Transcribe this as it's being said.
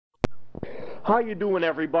How you doing,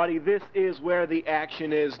 everybody? This is where the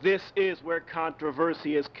action is. This is where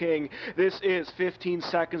controversy is king. This is 15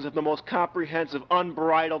 seconds of the most comprehensive,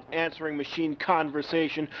 unbridled answering machine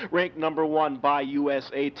conversation, ranked #1 by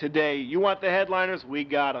USA Today. You want the headliners? We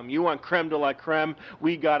got them. You want creme de la creme?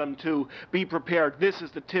 We got them too. Be prepared. This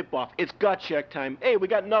is the tip-off. It's gut check time. Hey, we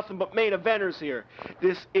got nothing but main eventers here.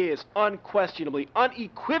 This is unquestionably,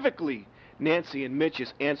 unequivocally Nancy and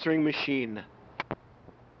Mitch's answering machine.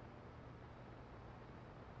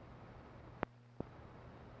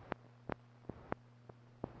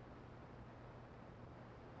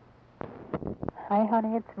 Hi,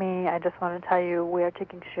 honey, it's me. I just want to tell you we are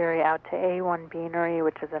taking Sherry out to A1 Beanery,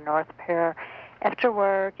 which is in North Pier, after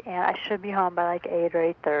work, and I should be home by like 8 or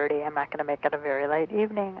 8:30. I'm not going to make it a very late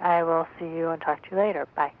evening. I will see you and talk to you later.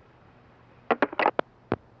 Bye.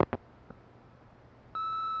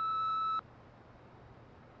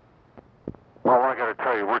 Well, I got to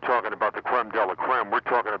tell you, we're talking about the creme de la creme. We're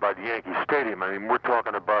talking about Yankee Stadium. I mean, we're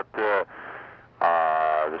talking about the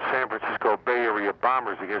San Francisco Bay Area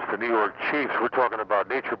Bombers against the New York Chiefs. We're talking about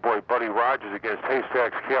Nature Boy Buddy Rogers against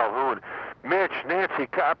Haystacks Calhoun. Mitch, Nancy,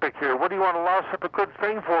 Kopic here. What do you want to louse up a good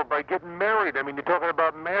thing for by getting married? I mean, you're talking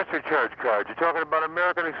about MasterCharge cards. You're talking about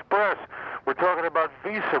American Express. We're talking about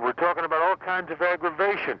Visa. We're talking about all kinds of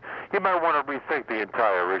aggravation. You might want to rethink the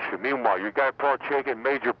entire issue. Meanwhile, your guy Paul Chaykin,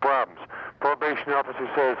 major problems. Probation officer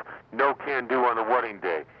says no can do on the wedding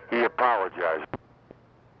day. He apologized.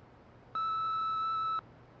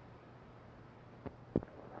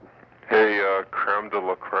 Hey, creme de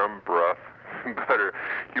la creme breath.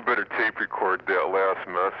 You better tape record that last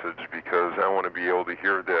message because I want to be able to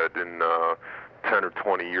hear that in 10 or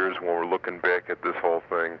 20 years when we're looking back at this whole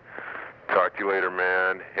thing. Talk to you later,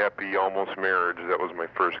 man. Happy almost marriage. That was my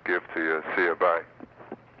first gift to you. See you. Bye.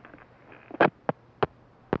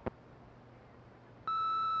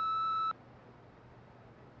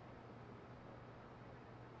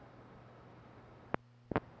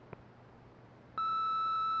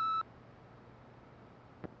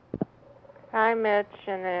 Hi, Mitch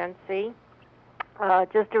and Nancy.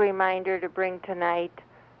 Just a reminder to bring tonight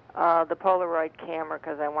the Polaroid camera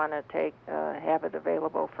because I want to have it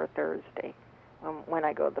available for Thursday when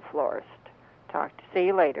I go to the florist. See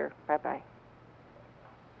you later. Bye-bye.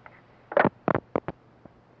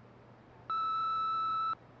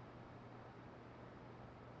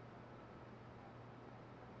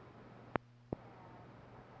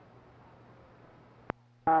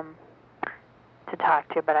 To talk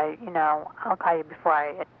to you, but I'll call you before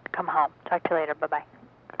I come home. Talk to you later. Bye-bye.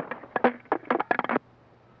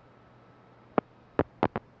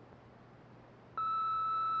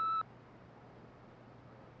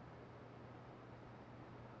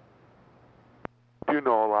 You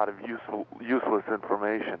know a lot of useless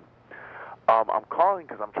information. I'm calling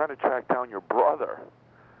because I'm trying to track down your brother.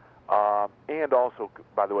 And also,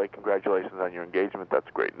 by the way, congratulations on your engagement. That's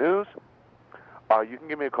great news. You can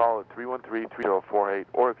give me a call at 313-3048,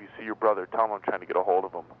 or if you see your brother, tell him I'm trying to get a hold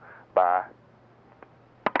of him. Bye.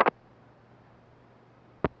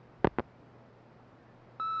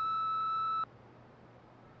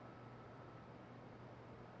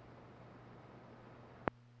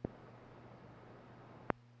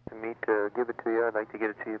 Me to give it to you. I'd like to get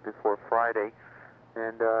it to you before Friday.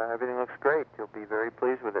 And everything looks great. You'll be very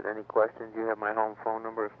pleased with it. Any questions, you have my home phone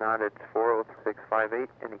number. If not, it's 40658.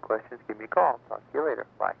 Any questions, give me a call. Talk to you later.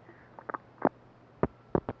 Bye.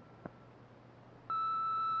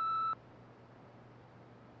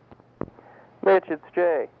 Mitch, it's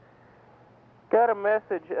Jay. Got a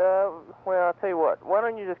message. Well, I'll tell you what. Why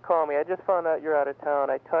don't you just call me? I just found out you're out of town.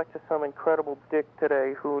 I talked to some incredible dick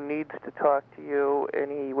today who needs to talk to you, and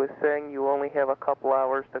he was saying you only have a couple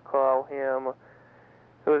hours to call him.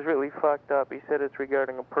 It was really fucked up. He said it's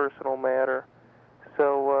regarding a personal matter.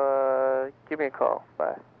 So, give me a call.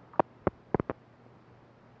 Bye.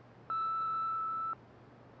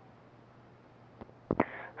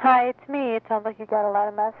 Hi, it's me. It sounds like you got a lot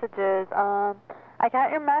of messages. I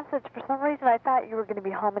got your message. For some reason, I thought you were going to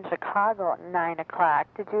be home in Chicago at 9 o'clock.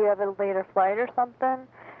 Did you have a later flight or something?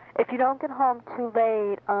 If you don't get home too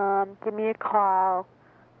late, give me a call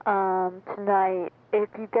tonight. If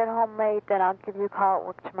you get home late, then I'll give you a call at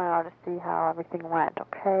work tomorrow to see how everything went,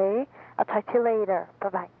 okay? I'll talk to you later.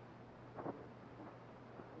 Bye-bye.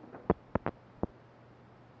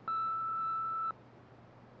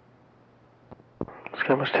 This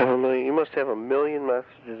guy must have a million. You must have a million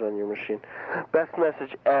messages on your machine. Best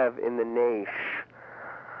message ev in the Nash.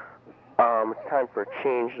 It's time for a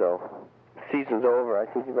change, though. Season's over. I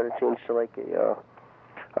think you better change to like a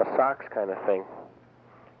socks kind of thing.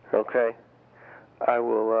 Okay. I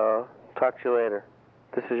will talk to you later.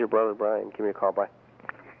 This is your brother, Brian. Give me a call. Bye.